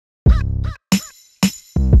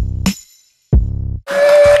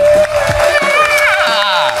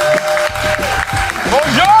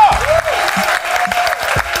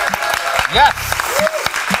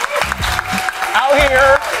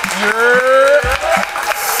Oh,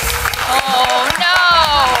 no.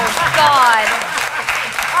 God.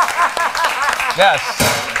 Yes.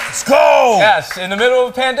 Let's go. Yes, in the middle of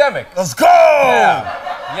a pandemic. Let's go.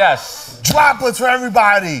 Yeah. Yes. Droplets for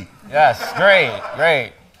everybody. Yes,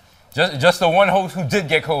 great. Just the one host who did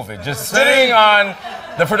get COVID, just sitting on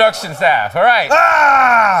the production staff. All right.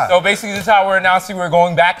 Ah! So basically, this is how we're announcing we're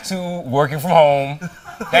going back to working from home.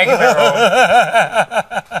 Thank you, Mero.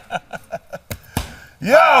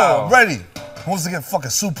 Yo, wow. I'm ready. Who wants to get fucking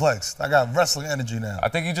suplexed? I got wrestling energy now. I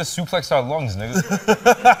think you just suplexed our lungs, nigga.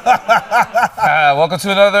 Welcome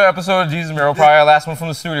to another episode of DESUS MERO, probably our last one from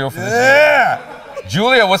the studio for this year.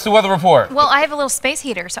 Julia, what's the weather report? Well, I have a little space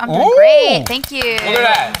heater, so I'm doing great. Thank you. Look at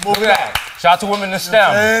that. Look at that. Shout out to women in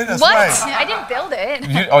STEM. That's What? right. I didn't build it.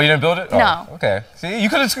 You didn't build it? No. Oh, okay. See, you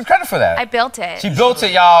could have taken credit for that. I built it. She built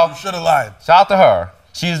it, y'all. You should have lied. Shout out to her.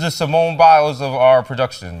 She's the Simone Biles of our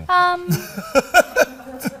production.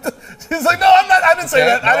 He's like, no, I'm not. I didn't say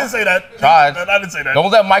that. No. I didn't say that. Tried. I didn't say that.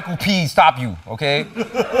 Don't let Michael P. stop you, okay?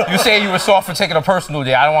 You say you were soft for taking a personal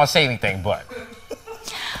day. I don't want to say anything, but.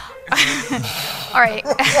 All right.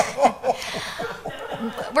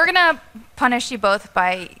 We're going to punish you both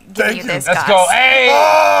by giving you this, Let's guys. go. Hey!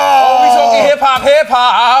 Oh, we talking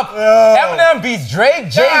hip-hop. Eminem beats Drake,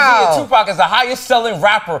 Jay-Z, and Tupac is the highest-selling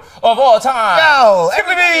rapper of all time. Yo,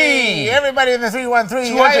 everybody in the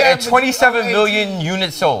 313. 227 million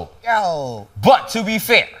units sold. Yo. But to be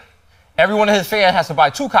fair, every one of his fans has to buy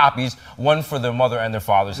 2 copies, one for their mother and their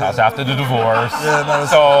father's house after the divorce.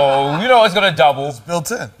 So, you know it's gonna double. It's built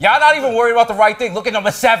in. Y'all not even worried about the right thing. Look at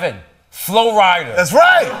number 7, Flow Rider. That's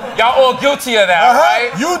right. Y'all all guilty of that,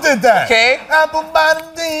 right? You did that. Okay. Apple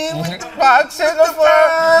bottom dean with the box in the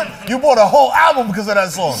front. You bought a whole album because of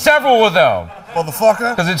that song. Several of them.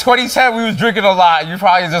 Motherfucker. Because in 2010 we was drinking a lot. You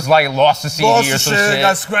probably just like lost the CD or some shit.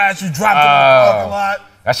 Got scratched. You dropped it in the parking lot.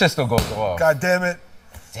 That shit still goes off. God damn it.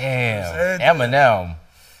 Damn. Eminem.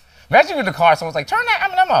 Imagine you're in the car, someone's like, turn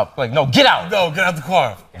that Eminem up. Like, no, get out. No, get out the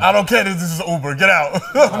car. I don't care if this is Uber. Get out.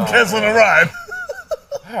 I'm canceling the ride.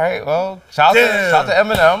 All right, well, shout out to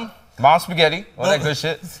Eminem, Mom Spaghetti, all that good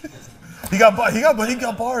shit. He got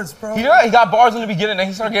bars, bro. He got bars in the beginning, then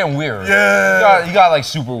he started getting weird. Yeah. He got like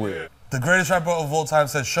super weird. The greatest rapper of all time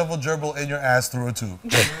says, shovel gerbil in your ass through a tube. You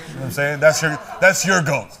know what I'm saying? That's your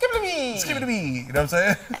goal. Give it to me. Give it to me. You know what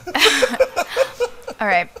I'm saying? All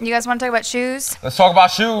right, you guys want to talk about shoes? Let's talk about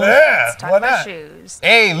shoes. Yeah, Let's talk about shoes.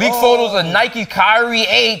 Hey, leaked photos of Nike Kyrie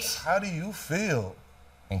 8. How do you feel?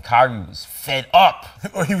 And Kyrie was fed up.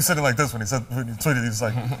 Or he was sitting like this when he tweeted, he was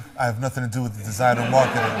like, I have nothing to do with the design or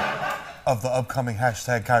marketing of the upcoming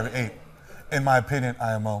hashtag Kyrie 8. In my opinion,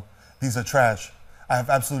 IMO, these are trash. I have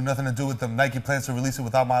absolutely nothing to do with them. Nike plans to release it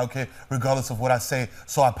without my okay, regardless of what I say.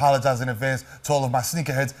 So I apologize in advance to all of my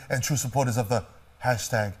sneakerheads and true supporters of the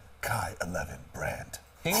hashtag Kai11 brand.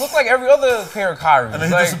 He looked like every other pair of Kyrie. And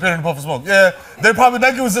then he disappeared in the puff of smoke. Yeah,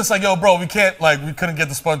 Nike was just like, yo, bro, we couldn't get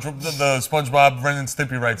the SpongeBob Ren and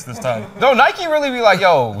Stimpy rights this time. No, Nike really be like,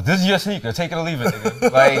 yo, this is your sneaker, take it or leave it,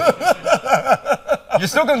 nigga. Like, you're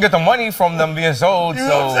still gonna get the money from them being sold, you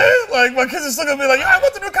know what I'm saying? Like, my kids are still gonna be like, yo, I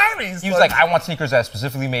want the new Kyries. He was like, I want sneakers that are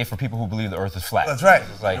specifically made for people who believe the earth is flat. That's right.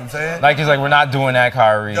 Like, you know what I'm saying? Nike's like, we're not doing that,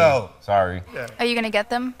 Kyrie. No. Sorry. Yeah. Are you going to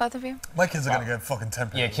get them, both of you? My kids are gonna get fucking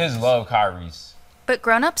 10 Yeah, kids love Kyries. But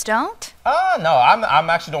grown-ups don't? No, I'm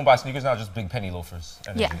actually don't buy sneakers now, just big penny loafers.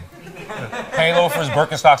 Yeah. Penny loafers,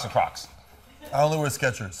 Birkenstocks, and Crocs. I only wear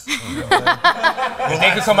Skechers. If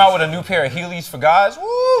they could come out with a new pair of Heelys for guys,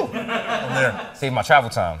 woo! I'm there. Save my travel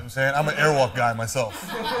time. You know what I'm saying? I'm an Airwalk guy myself.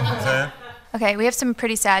 You know what I'm saying? Okay, we have some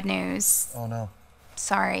pretty sad news. Oh, no.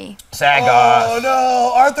 Sorry. Sad guys. Oh,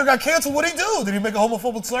 no. Arthur got canceled. What'd he do? Did he make a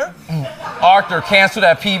homophobic slur? Arthur canceled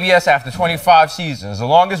at PBS after 25 seasons, the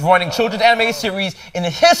longest-running children's animated series in the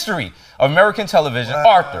history of American television.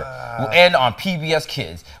 Arthur will end on PBS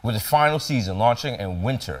Kids with his final season launching in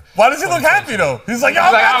winter. Why does he look happy, though? He's like, I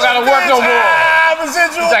don't gotta work no more.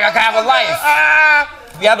 Residual. He's like, I can have a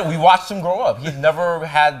life. We watched him grow up. He's never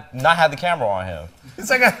not had the camera on him. It's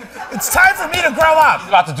like, it's time for me to grow up. He's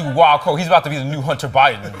about to do wild coke. He's about to be the new Hunter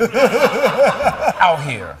Biden. Out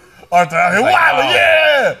here. Arthur out here, wow,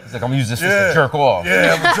 yeah! He's like, I'm gonna use this fist to jerk off.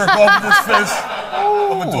 Yeah, I'm gonna jerk off with this fist.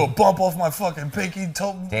 I'm gonna do a bump off my fucking pinky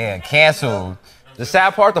toe. Damn, canceled. The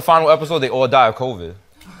sad part, the final episode, they all died of COVID.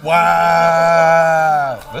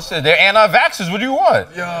 Wow. Listen, they're anti-vaxxers. What do you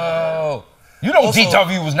want? Yo. You know also,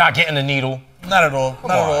 DW was not getting the needle. Not at all.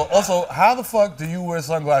 Not at all. Also, how the fuck do you wear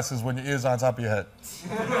sunglasses when your ears on top of your head?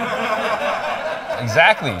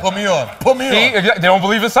 Exactly. Put me on. Put me on. They don't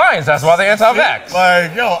believe in science. That's why they're anti-vax.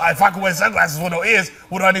 Like, yo, if I can wear sunglasses with no ears,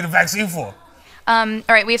 what do I need a vaccine for? All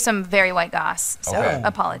right, we have some very white goss, so Okay.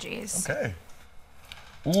 apologies. Okay.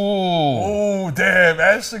 Ooh. Oh, damn.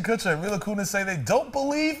 Ashton Kutcher and Mila Kunis say they don't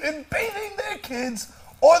believe in bathing their kids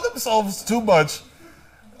or themselves too much.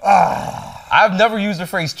 I've never used the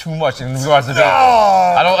phrase too much in regards to bathing.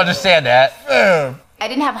 I don't understand that. Damn. I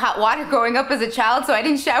didn't have hot water growing up as a child, so I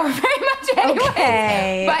didn't shower very much anyway.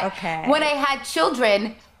 Okay, But okay. when I had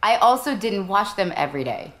children, I also didn't wash them every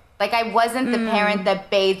day. Like, I wasn't the parent that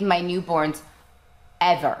bathed my newborns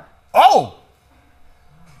ever. Oh!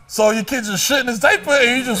 So your kid just shit in his diaper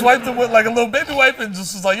and you just wiped him with like a little baby wipe and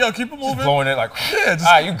just was like, yo, keep it moving. Blowing it like, Yeah, just-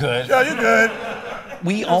 all right, you good. Yo, you good.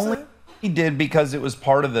 We only did because it was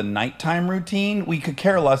part of the nighttime routine. We could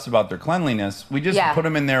care less about their cleanliness. We just Yeah. put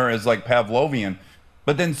them in there as like Pavlovian.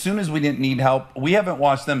 But then soon as we didn't need help, we haven't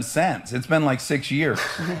washed them since. It's been like 6 years.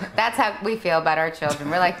 That's how we feel about our children.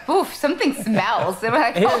 We're like, oof, something smells. And we're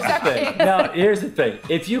like, Here's oh, the sorry. thing. Now, here's the thing.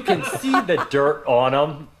 If you can see the dirt on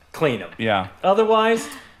them, clean them. Yeah. Otherwise,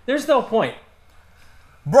 there's no point.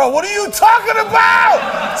 Bro, what are you talking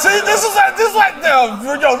about? See, this is like,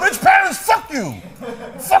 yo, rich parents, fuck you.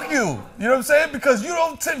 Fuck you. You know what I'm saying? Because you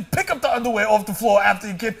don't pick up the underwear off the floor after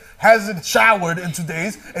your kid hasn't showered in 2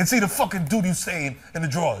 days and see the fucking doo-doo stain in the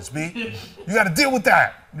drawers, B. You gotta deal with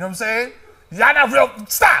that. You know what I'm saying? Y'all not real,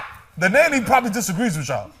 stop. The nanny probably disagrees with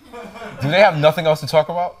y'all. Do they have nothing else to talk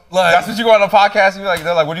about? Like- That's what you go on a podcast and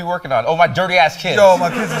they're like, what are you working on? Oh, my dirty ass kids. Yo,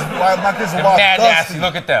 my kids are They're wild mad dusty. nasty.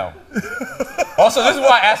 Look at them. Also, this is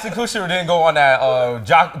why Ashton Kutcher didn't go on that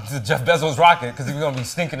Jeff Bezos rocket because he was gonna be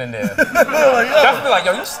stinking in there. Definitely like,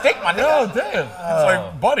 yo, you stink, my Yo, nigga. damn. It's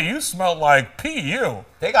like, buddy, you smell like PU.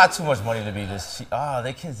 They got too much money to be this cheap. Oh,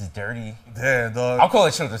 their kids is dirty. Damn, dog. I'll call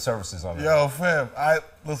it children's services on it. Yo, fam, I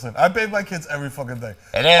bathe my kids every fucking day.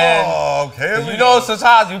 And then, Okay. you know,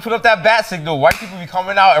 sometimes you put up that bat signal, white people be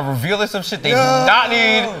coming out and revealing some shit they do not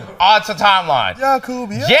need on the timeline. Yeah,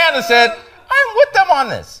 cool. Yeah. Jana said, I'm with them on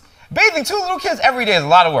this. Bathing 2 little kids every day is a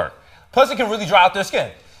lot of work. Plus, it can really dry out their skin.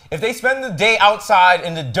 If they spend the day outside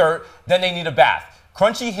in the dirt, then they need a bath.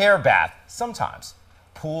 Crunchy hair bath, sometimes.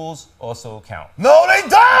 Pools also count. No, they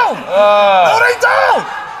don't. No, they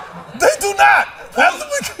don't. They do not.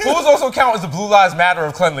 Pools also count as the Blue Lives Matter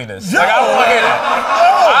of cleanliness. Yo. Like, I don't want to hear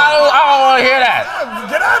that. I don't want to hear that.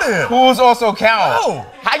 Get out of here. Pools also count. No.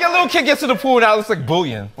 How your little kid gets to the pool now it looks like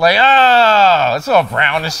bullion. Like, oh, it's all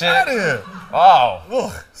brown and shit. Get out of here. Oh.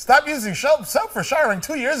 Ugh. Stop using soap for showering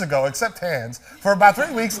 2 years ago, except hands. For about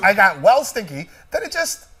 3 weeks, I got well stinky. Then it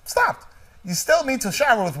just stopped. You still need to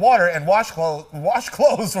shower with water and wash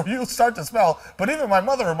clothes or you'll start to smell. But even my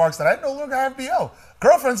mother remarks that I no longer have BO.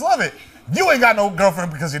 Girlfriends love it. You ain't got no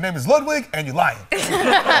girlfriend because your name is Ludwig and you're lying.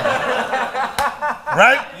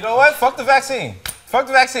 Right? You know what? Fuck the vaccine. Fuck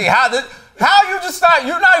the vaccine. How you just start?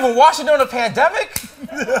 You're not even washing during a pandemic?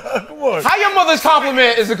 Yeah, come on. How your mother's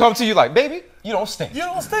compliment is to come to you like, baby, you don't stink. You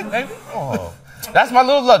don't stink, baby. Oh. That's my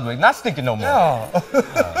little Ludwig, not stinking no more.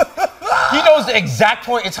 He knows the exact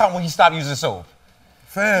point in time when he stopped using soap.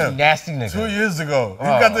 Fam. Nasty nigga. 2 years ago.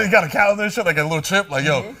 You got a calendar and shit, like a little chip, like,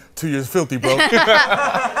 yo, 2 years filthy, bro.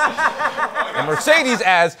 And Mercedes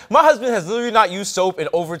adds, my husband has literally not used soap in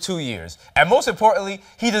over 2 years. And most importantly,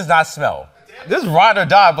 he does not smell. This is ride or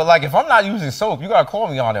die, but like, if I'm not using soap, you gotta call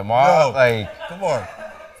me on it, ma. Yo, like, come on.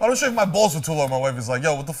 If I don't shave my balls for too long, my wife is like,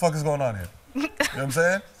 yo, what the fuck is going on here? You know what I'm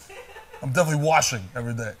saying? I'm definitely washing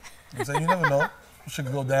every day. You know what I'm saying? You never know. Shit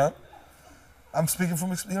could go down. I'm speaking from,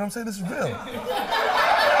 you know what I'm saying? This is real.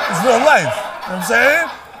 It's real life. You know what I'm saying?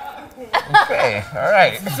 okay, all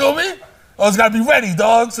right. You feel me? Oh, it's gotta be ready,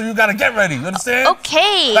 dog. So you gotta get ready. You understand?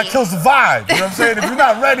 Okay. That kills the vibe. You know what I'm saying? If you're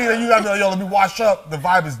not ready, then you gotta be like, yo, let me wash up. The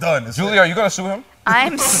vibe is done. It's Julie, are you gonna sue him?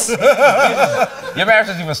 I'm. Your marriage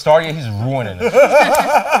hasn't even started yet. He's ruining it.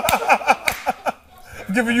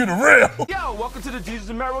 giving you the real. Yo, welcome to the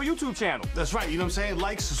DESUS MERO YouTube channel. That's right, you know what I'm saying?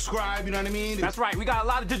 Like, subscribe, you know what I mean? That's right, we got a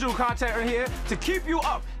lot of digital content in here to keep you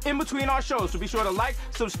up in between our shows. So be sure to like,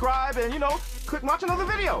 subscribe, and, you know, click watch another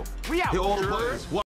video. We out. Hit all the buttons.